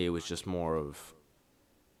Kanye was just more of,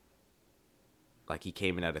 like, he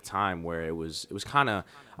came in at a time where it was kind of,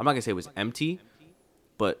 I'm not going to say it was empty,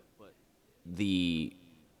 but the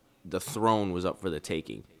throne was up for the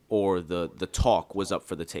taking, or the talk was up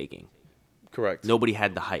for the taking. Correct. Nobody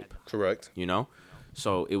had the hype. Correct.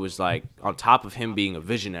 So it was like, on top of him being a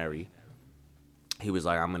visionary, he was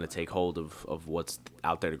like, I'm going to take hold of what's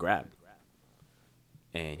out there to grab.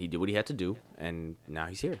 And he did what he had to do, and now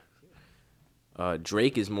he's here.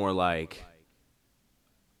 Drake is more like,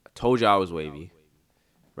 I told you I was wavy,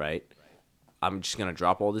 right? I'm just going to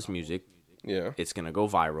drop all this music. Yeah. It's going to go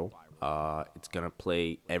viral. It's going to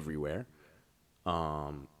play everywhere.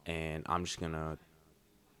 And I'm just going to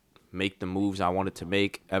make the moves I wanted to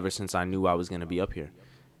make ever since I knew I was going to be up here.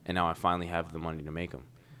 And now I finally have the money to make them.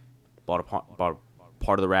 Bought a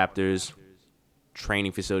part of the Raptors,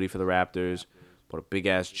 training facility for the Raptors, bought a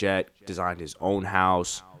big-ass jet, designed his own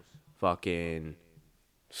house, fucking,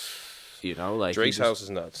 like... Drake's house is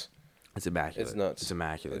nuts. It's immaculate. It's nuts. It's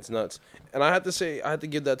immaculate. It's nuts. And I have to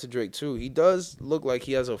give that to Drake, too. He does look like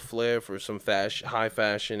he has a flair for some high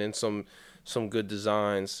fashion and some good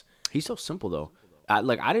designs. He's so simple, though. I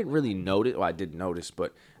didn't really notice. Well, I did notice,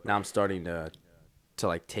 but now I'm starting to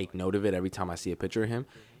like take note of it every time I see a picture of him.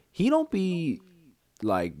 He don't be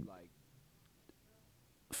like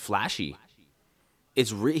flashy.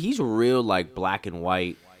 He's real like black and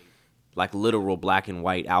white, like literal black and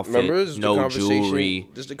white outfit. Remember, no jewelry.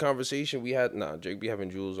 Just the conversation we had. Nah, Jake be having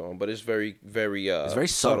jewels on, but it's very, very. It's very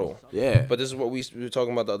subtle. Yeah. But this is what we were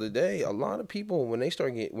talking about the other day. A lot of people when they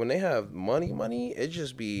have money, it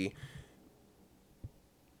just be.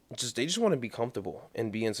 They just want to be comfortable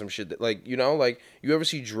and be in some shit that, like, you ever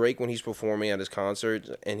see Drake when he's performing at his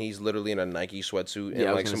concerts and he's literally in a Nike sweatsuit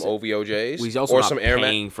and like some OVOJs, well, he's also or not some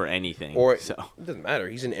paying for anything, or so. It doesn't matter.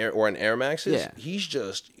 He's in Air Maxes. Yeah. He's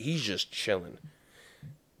just chilling.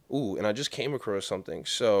 Ooh, and I just came across something.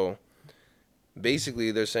 So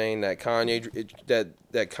basically, they're saying that Kanye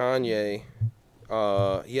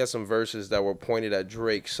he has some verses that were pointed at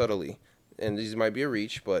Drake subtly, and these might be a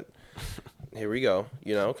reach, but. Here we go.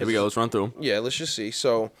 You know, Here we go. Let's run through 'em. Yeah, let's just see.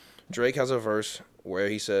 So Drake has a verse where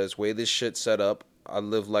he says, "Way this shit set up, I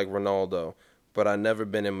live like Ronaldo, but I never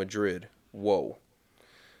been in Madrid." Whoa.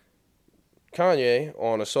 Kanye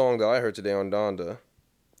on a song that I heard today on Donda,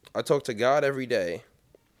 "I talk to God every day.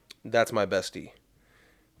 That's my bestie.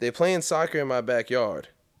 They playing soccer in my backyard.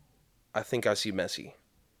 I think I see Messi."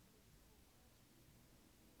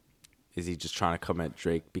 Is he just trying to come at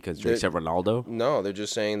Drake because Drake said Ronaldo? No, they're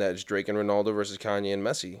just saying that it's Drake and Ronaldo versus Kanye and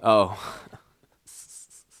Messi. Oh,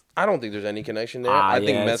 I don't think there's any connection there. Ah, I think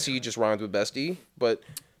yes. Messi just rhymed with bestie, but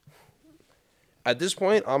at this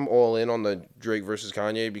point, I'm all in on the Drake versus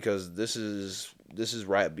Kanye because this is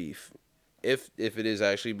rap beef. If it is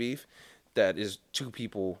actually beef, that is two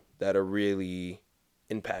people that are really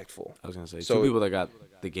impactful. I was gonna say So- two people that got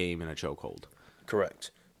the game in a chokehold.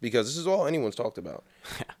 Correct. Because this is all anyone's talked about.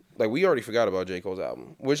 Like, we already forgot about J. Cole's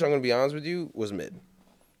album, which I'm going to be honest with you, was mid.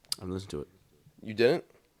 I've listened to it. You didn't?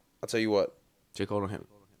 I'll tell you what. J. Cole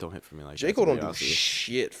don't hit for me like J. that, Cole to don't be do honest with you.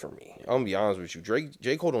 shit for me. I'm going to be honest with you.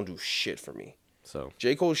 J. Cole don't do shit for me. So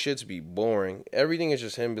J. Cole's shits be boring. Everything is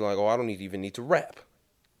just him being like, oh, I don't even need to rap.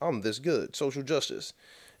 I'm this good. Social justice.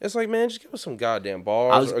 It's like, man, just give us some goddamn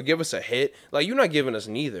bars or give us a hit. Like, you're not giving us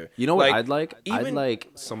neither. you know what I'd like? I'd even- like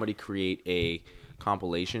somebody create a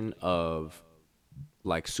compilation of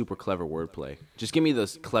like super clever wordplay. Just give me the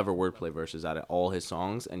clever wordplay verses out of all his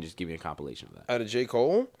songs and just give me a compilation of that. Out of J.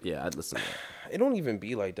 Cole, Yeah, I'd listen to that. it don't even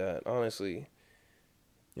be like that, honestly.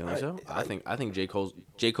 You know so? I think J. Cole's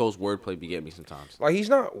wordplay be getting me sometimes. Like, he's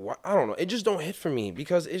not, I don't know. It just don't hit for me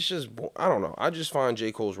because it's just, I don't know. I just find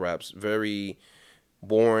J. Cole's raps very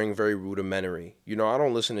boring, very rudimentary. You know, I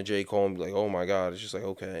don't listen to J. Cole and be like, oh my God. It's just like,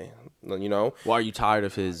 okay. You know? Why are you tired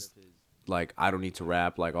of his like I don't need to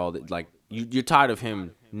rap like all the like you're tired of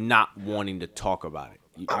him not wanting to talk about it.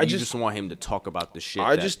 You just want him to talk about the shit.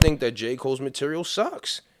 I just think that J. Cole's material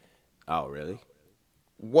sucks. Oh really?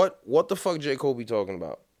 What the fuck J. Cole be talking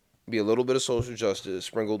about? Be a little bit of social justice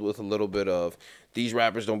sprinkled with a little bit of these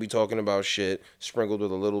rappers don't be talking about shit, sprinkled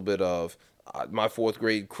with a little bit of my fourth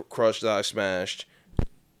grade crush that I smashed.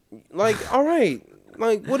 Like, all right.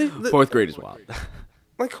 Like, what is Fourth grade is wild.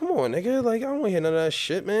 like, come on, nigga. Like, I don't want to hear none of that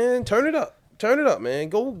shit, man. Turn it up, man.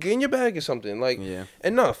 Go get in your bag or something. Like, Yeah.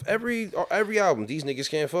 enough. Every album, these niggas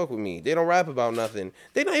can't fuck with me. They don't rap about nothing.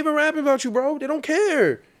 They not even rapping about you, bro. They don't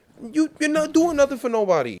care. You're not doing nothing for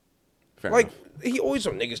nobody. Fair Like, enough. he always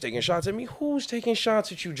some niggas taking shots at me. Who's taking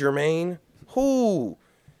shots at you, Jermaine? Who?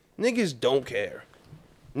 Niggas don't care.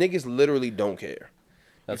 Niggas literally don't care.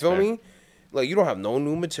 That's you feel fair. me? Like, you don't have no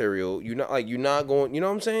new material. You're not going, you know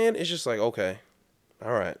what I'm saying? It's just like, okay.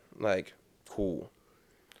 All right. Like, cool.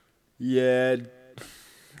 Yeah.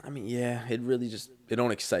 I mean, yeah, it really it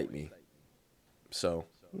don't excite me. So,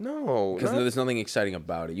 No. because not- there's nothing exciting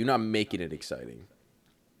about it. You're not making it exciting.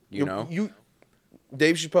 You know?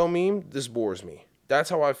 Dave Chappelle meme, this bores me. That's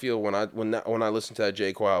how I feel when I listen to that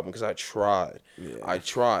J. Cole album because I tried. Yeah. I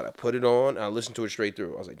put it on and I listened to it straight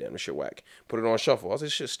through. I was like, damn, this shit whack. Put it on shuffle. I was like,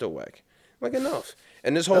 this shit's still whack. Like, enough.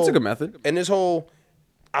 And this whole That's a good method. And this whole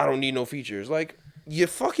I don't need no features. Like, you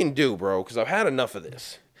fucking do, bro, because I've had enough of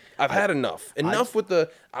this. I've had enough. Enough with the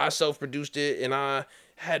I self-produced it and I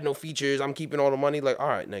had no features. I'm keeping all the money. Like, all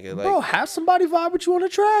right, nigga. Like, Bro, have somebody vibe with you on the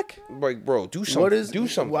track. like, bro, do something. Do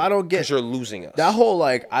something. Well, I don't get 'cause you're losing us. that whole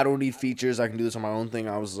like I don't need features. I can do this on my own thing.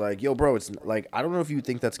 I was like, yo, bro, it's like I don't know if you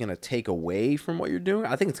think that's gonna take away from what you're doing.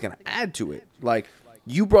 I think it's gonna add to it. Like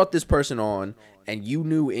you brought this person on, and you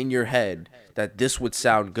knew in your head that this would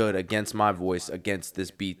sound good against my voice, against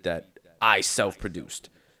this beat that I self-produced.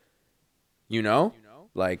 You know,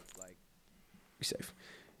 like be safe.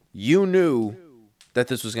 You knew that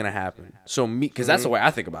this was gonna happen. So me, because that's the way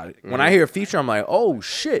I think about it. When I hear a feature, I'm like, oh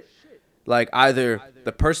shit. Like either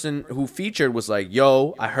the person who featured was like,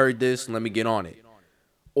 yo, I heard this, let me get on it.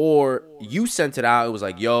 Or you sent it out, it was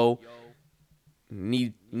like, yo,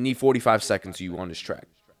 need 45 seconds of you on this track.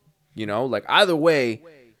 You know, like either way,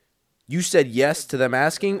 you said yes to them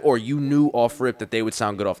asking, or you knew off rip that they would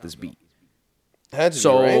sound good off this beat. Had to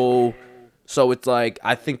be, right? So it's like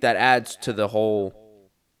I think that adds to the whole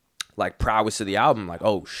like prowess of the album. Like,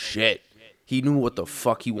 oh shit, he knew what the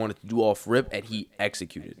fuck he wanted to do off rip, and he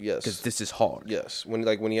executed. Yes. because this is hard. Yes, when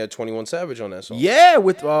he had 21 Savage on that song. Yeah,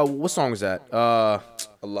 with what song is that? A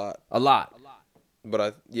lot. A lot.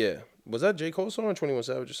 But was that J. Cole's song or 21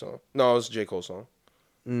 Savage's song? No, it was J. Cole's song.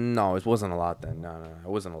 No, it wasn't a lot then. No, it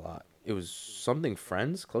wasn't a lot. It was something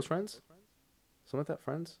Friends, Close Friends, something like that.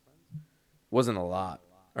 Friends wasn't a lot.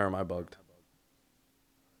 Or am I bugged?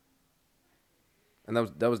 And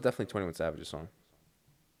that was definitely 21 Savage's song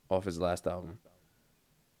off his last album.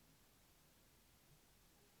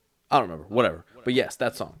 I don't remember. Whatever. But yes,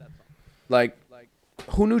 that song. Like,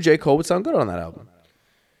 who knew J. Cole would sound good on that album?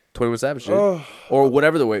 21 Savage did. Or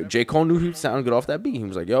whatever the way. J. Cole knew he'd sound good off that beat. He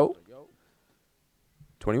was like, yo,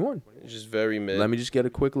 21. It's just very mid. Let me just get a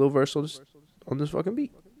quick little verse on this fucking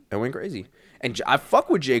beat. And went crazy. And I fuck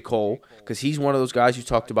with J. Cole because he's one of those guys you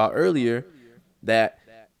talked about earlier that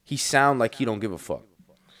he sound like he don't give a fuck.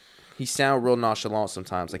 He sound real nonchalant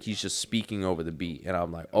sometimes, like he's just speaking over the beat. And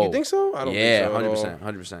I'm like, oh. You think so? I don't yeah, think so.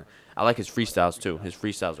 100%. I like his freestyles, too. His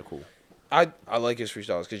freestyles are cool. I like his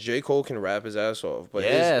freestyles because J. Cole can rap his ass off, but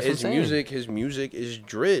his music is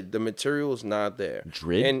drid. The material is not there.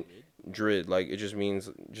 Drid? And drid, like it just means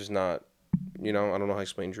just not. I don't know how to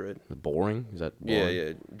explain drid. Boring? Is that boring?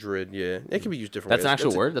 Yeah, drid. Yeah, it can be used different. That's ways. an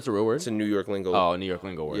actual word. That's a real word. It's a New York lingo. Oh, a New York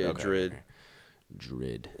lingo word. Yeah, okay, drid. okay.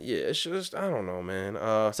 Drid. Yeah, it's just I don't know, man.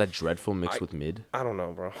 Is that dreadful mixed with mid? I don't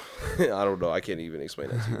know, bro. I don't know. I can't even explain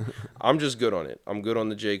that to you. I'm just good on it. I'm good on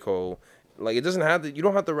the J. Cole. Like it doesn't have to. You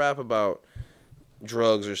don't have to rap about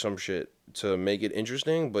drugs or some shit to make it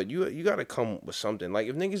interesting, but you got to come with something. Like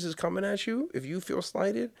if niggas is coming at you, if you feel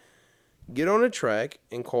slighted, get on a track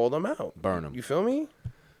and call them out. Burn them. You feel me?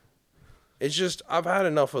 It's just I've had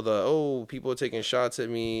enough of the people are taking shots at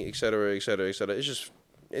me, et cetera, et cetera, et cetera.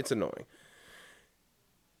 It's annoying.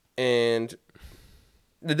 And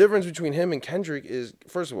the difference between him and Kendrick is,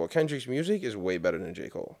 first of all, Kendrick's music is way better than J.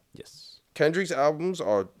 Cole. Yes. Kendrick's albums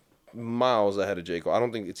are miles ahead of J. Cole. I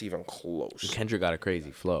don't think it's even close. Kendrick got a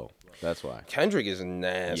crazy flow. That's why. Kendrick is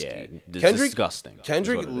nasty. Yeah, Kendrick, disgusting.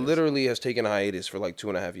 Kendrick literally has taken a hiatus for like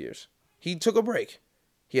 2.5 years. He took a break.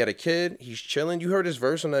 He had a kid. He's chilling. You heard his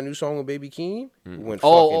verse on that new song with Baby Keem? Went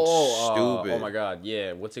fucking stupid. Oh my God,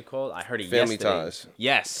 yeah. What's it called? I heard it Family yesterday. Ties.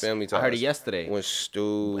 Yes. Family Ties. I heard it yesterday. Went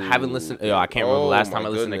stupid. Haven't listened. Yo, I can't remember the last time I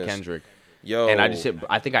listened to Kendrick. Yo. And I just hit.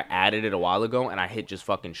 I think I added it a while ago, and I hit just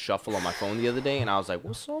fucking shuffle on my phone the other day, and I was like,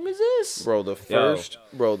 "What song is this?" Bro, the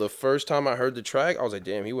first time I heard the track, I was like,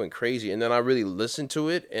 "Damn, he went crazy." And then I really listened to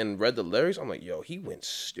it and read the lyrics. I'm like, "Yo, he went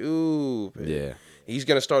stupid." Yeah. He's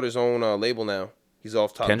gonna start his own label now. He's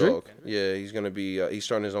off Top Kendrick? Dog. Yeah, he's gonna be. He's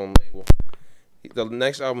starting his own label. The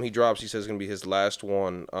next album he drops, he says, is gonna be his last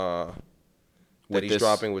one. That he's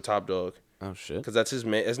dropping with Top Dog. Oh shit. Because that's his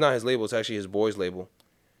man. It's not his label. It's actually his boy's label.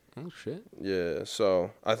 Oh shit. Yeah.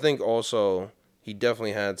 So I think also he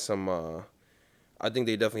definitely had some. I think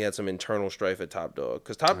they definitely had some internal strife at Top Dog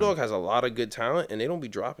because Top Dog has a lot of good talent and they don't be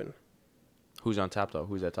dropping. Who's on Top Dog?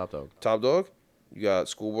 Who's at Top Dog? Top Dog, you got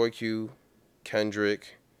Schoolboy Q,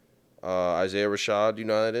 Kendrick, Isaiah Rashad. Do you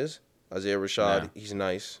know who that is? Isaiah Rashad. Nah. He's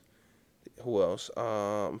nice. Who else?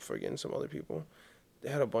 I'm forgetting some other people. They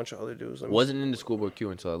had a bunch of other dudes. Wasn't into Schoolboy Q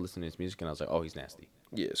until I listened to his music and I was like, oh, he's nasty.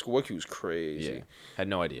 Yeah, Schoolboy Q is crazy. Yeah, had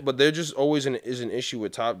no idea. But there just always is an issue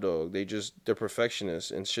with Top Dog. They're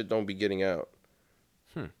perfectionists and shit don't be getting out.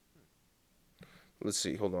 Let's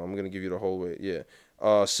see. Hold on. I'm gonna give you the whole way. Yeah.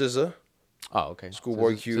 SZA. Oh, okay.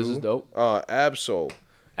 Schoolboy Q. This is dope. Absol.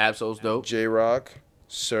 Absol's dope. J Rock.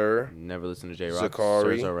 Sir. Never listened to J Rock.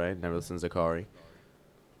 Zakari. Sir's alright. Never listened to Zakari.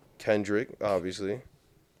 Kendrick, obviously.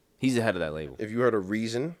 He's the head of that label. If you heard of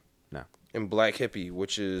Reason. No. And Black Hippie,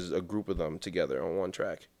 which is a group of them together on one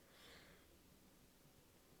track.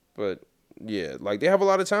 But yeah, like they have a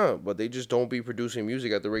lot of talent, but they just don't be producing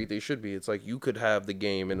music at the rate they should be. It's like you could have the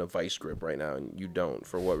game in a vice grip right now, and you don't.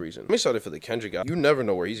 For what reason? I'm excited for the Kendrick guy. You never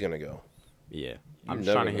know where he's gonna go. Yeah, I'm just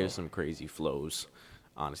never trying to hear know. some crazy flows.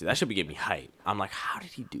 Honestly, that should be getting me hype. I'm like, how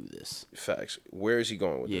did he do this? Facts. Where is he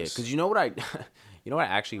going with Yeah, this? because you know what I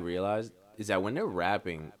actually realized is that when they're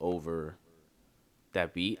rapping over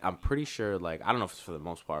that beat, I'm pretty sure, like, I don't know if it's for the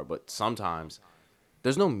most part, but sometimes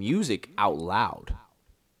there's no music out loud.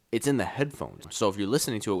 It's in the headphones. So if you're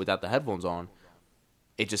listening to it without the headphones on,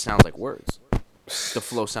 it just sounds like words. The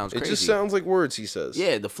flow sounds crazy. It just sounds like words, he says.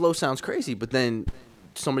 Yeah, the flow sounds crazy, but then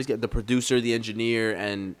somebody's got the producer, the engineer,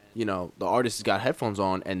 and the artist has got headphones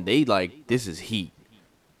on, and they like, this is heat.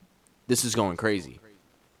 This is going crazy.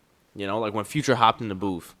 Like when Future hopped in the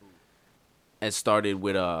booth and started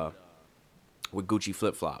with Gucci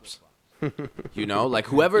flip flops. Like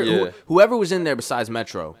whoever Yeah. whoever was in there besides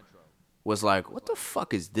Metro was like, what the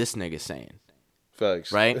fuck is this nigga saying?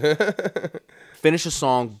 Facts. Right? Finish a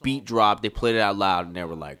song, beat drop, they played it out loud, and they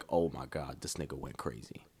were like, oh my God, this nigga went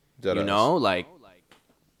crazy. Deadass. Like,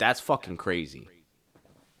 that's fucking crazy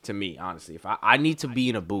to me, honestly. If I need to be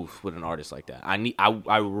in a booth with an artist like that.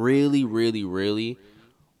 I really, really, really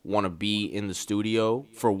want to be in the studio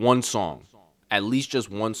for one song. At least just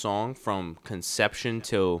one song from conception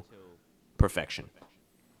till perfection.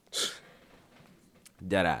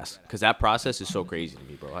 Dead ass. Because that process is so crazy to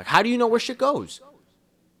me, bro. Like, how do you know where shit goes?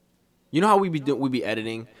 You know how we be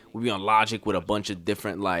editing? We be on Logic with a bunch of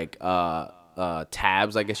different like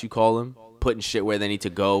tabs, I guess you call them, putting shit where they need to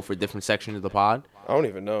go for different sections of the pod. I don't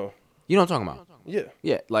even know. You know what I'm talking about? Yeah.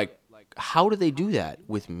 Yeah, like how do they do that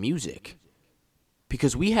with music?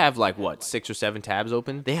 Because we have like what 6 or 7 tabs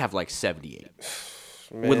open. They have like 78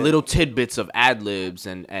 Man. with little tidbits of ad libs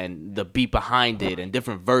and the beat behind it and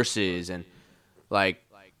different verses and like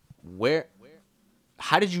where.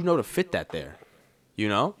 How did you know to fit that there? You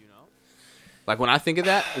know, like when I think of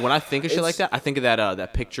that, when I think of shit like that, I think of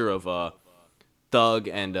that picture of Thug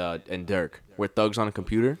and Dirk, where Thug's on a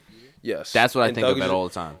computer. Yes. That's what I And think Thug of is- that all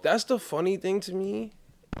the time. That's the funny thing to me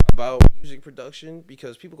about music production,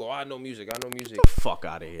 because people go, I know music. Fuck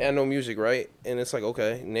out of here. I know music, right? And it's like,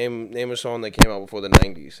 okay, name a song that came out before the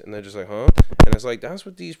 90s. And they're just like, huh? And it's like, that's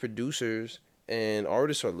what these producers and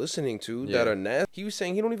artists are listening to that Yeah. are nasty. He was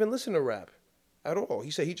saying he don't even listen to rap at all.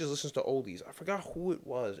 He said he just listens to oldies. I forgot who it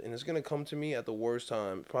was, and it's going to come to me at the worst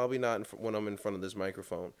time. Probably not when I'm in front of this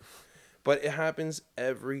microphone. But it happens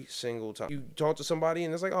every single time. You talk to somebody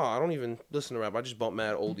and it's like, oh, I don't even listen to rap. I just bump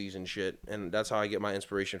mad oldies and shit. And that's how I get my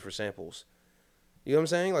inspiration for samples. You know what I'm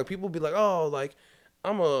saying? Like, people be like, oh, like,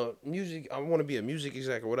 I want to be a music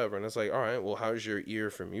exec or whatever. And it's like, all right, well, how's your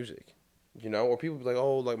ear for music? You know? Or people be like,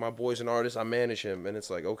 oh, like, my boy's an artist, I manage him. And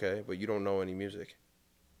it's like, okay, but you don't know any music.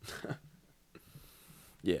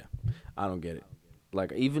 Yeah, I don't get it.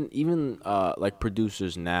 Like even like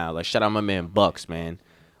producers now, like shout out my man Bucks, man.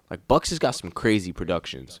 Like Bucks has got some crazy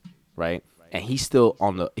productions, right? And he's still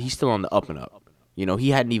on the up and up. You know,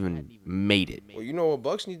 he hadn't even made it. Well, you know what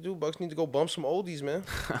Bucks need to do? Bucks need to go bump some oldies, man.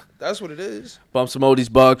 That's what it is. Bump some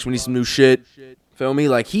oldies, Bucks. We need some new shit. Feel me?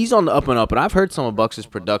 Like he's on the up and up, and I've heard some of Bucks'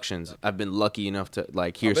 productions. I've been lucky enough to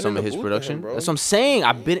like hear I've been some in of the his booth with production. him, bro. That's what I'm saying.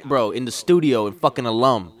 I've been, bro, in the studio in fucking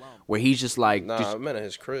Alum, where he's just like, Nah, I meant at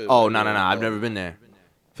his crib. oh no. I've never been there.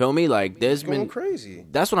 Feel me? Like there's Going been crazy.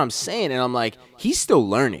 That's what I'm saying, and I'm like, he's still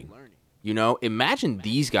learning. You know, imagine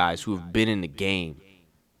these guys who have been in the game,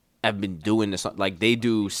 have been doing this, like they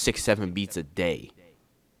do 6-7 beats a day.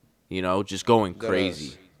 You know, just going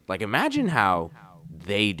crazy. Like imagine how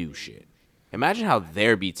they do shit. Imagine how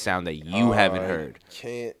their beats sound that you haven't heard.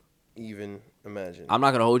 Can't even imagine. I'm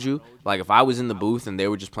not gonna hold you. Like if I was in the booth and they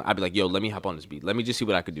were just playing, I'd be like, "Yo, let me hop on this beat. Let me just see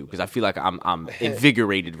what I could do." Because I feel like I'm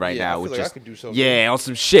invigorated right Yeah, I now feel with like I just could do something. yeah, on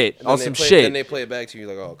some shit, And on then some they play, shit. Then they play it back to you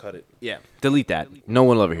like, oh, cut it. Yeah, delete that. No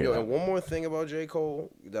one will ever hear Yo, that. and one more thing about J.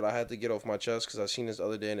 Cole that I had to get off my chest because I seen this the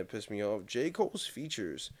other day and it pissed me off. J. Cole's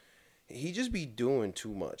features, he just be doing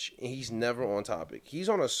too much. And he's never on topic. He's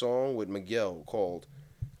on a song with Miguel called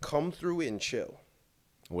 "Come Through and Chill."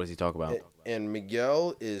 What does he talk about? And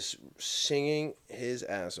Miguel is singing his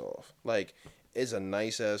ass off. Like, it's a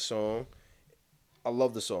nice ass song. I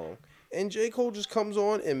love the song. And J. Cole just comes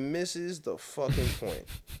on and misses the fucking point.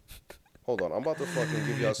 Hold on, I'm about to fucking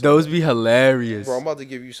give y'all some. Those be hilarious. Bro, I'm about to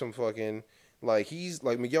give you some fucking. Like, he's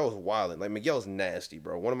like, Miguel's wildin'. Like, Miguel's nasty,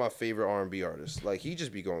 bro. One of my favorite R&B artists. Like, he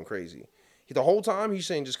just be going crazy. The whole time he's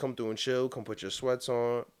saying, just come through and chill. Come put your sweats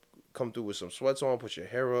on. Come through with some sweats on. Put your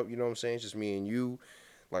hair up. You know what I'm saying? It's just me and you.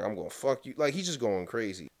 Like, I'm gonna fuck you. Like, he's just going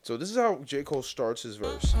crazy. So this is how J. Cole starts his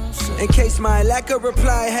verse. In case my lack of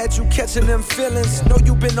reply had you catching them feelings. Know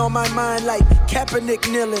you been on my mind like Kaepernick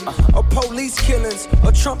kneeling, or police killings,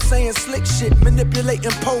 or Trump saying slick shit,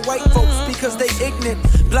 manipulating poor white folks because they ignorant,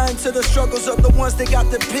 blind to the struggles of the ones that got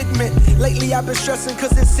the pigment. Lately I've been stressing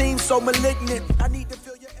cause it seems so malignant. I need to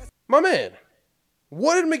feel your My man,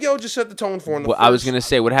 what did Miguel just set the tone for in the Well, first? I was gonna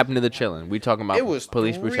say, what happened to the chilling? We talking about It was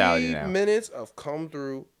police brutality 3 now. minutes of come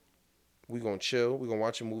through. We gonna chill. We gonna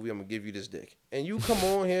watch a movie. I'm gonna give you this dick. And you come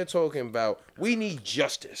on here talking about we need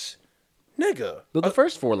justice, nigga. The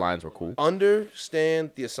first 4 lines were cool.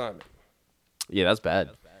 Understand the assignment. Yeah, that's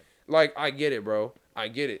bad. Like, I get it, bro. I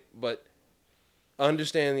get it, but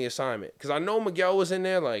understand the assignment. Cause I know Miguel was in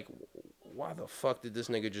there. Like, why the fuck did this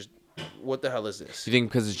nigga just? What the hell is this? You think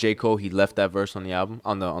because it's J. Cole, he left that verse on the album,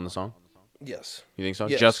 on the song? Yes. You think so?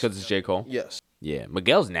 Yes. Just because it's J. Cole? Yes. Yeah,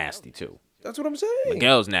 Miguel's nasty too. That's what I'm saying.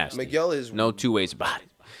 Miguel's nasty. Miguel is no 2 ways about it.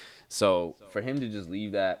 So for him to just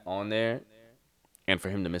leave that on there, and for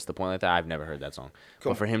him to miss the point like that, I've never heard that song.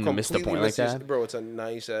 But for him to miss the completely point like misses- that, bro, it's a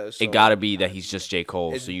nice ass song. it gotta be that he's just J. Cole,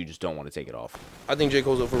 It's- so you just don't want to take it off. I think J.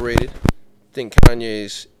 Cole's overrated. I think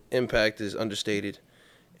Kanye's impact is understated.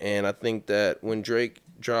 And I think that when Drake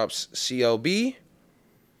drops CLB,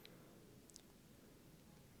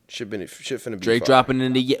 shit finna be Drake fire. dropping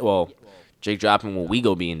in the Drake dropping when we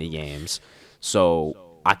go be in the games, so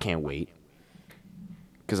I can't wait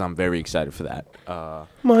because I'm very excited for that.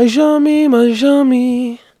 My Jami.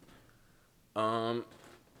 On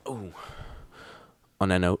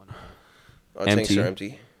that note, Our tanks Empty. are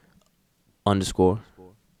empty.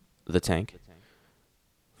 _the tank.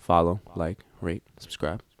 Follow, like, rate,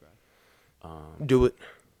 subscribe. Do it.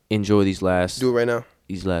 Enjoy these last Do it right now.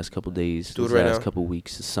 couple days, Do it these right last now. couple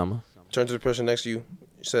weeks of summer. Turn to the person next to you.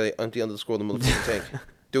 Say empty _ the motherfucking tank.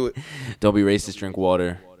 Do it. Don't be racist. Drink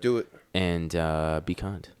water Do it. and be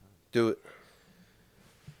kind. Do it.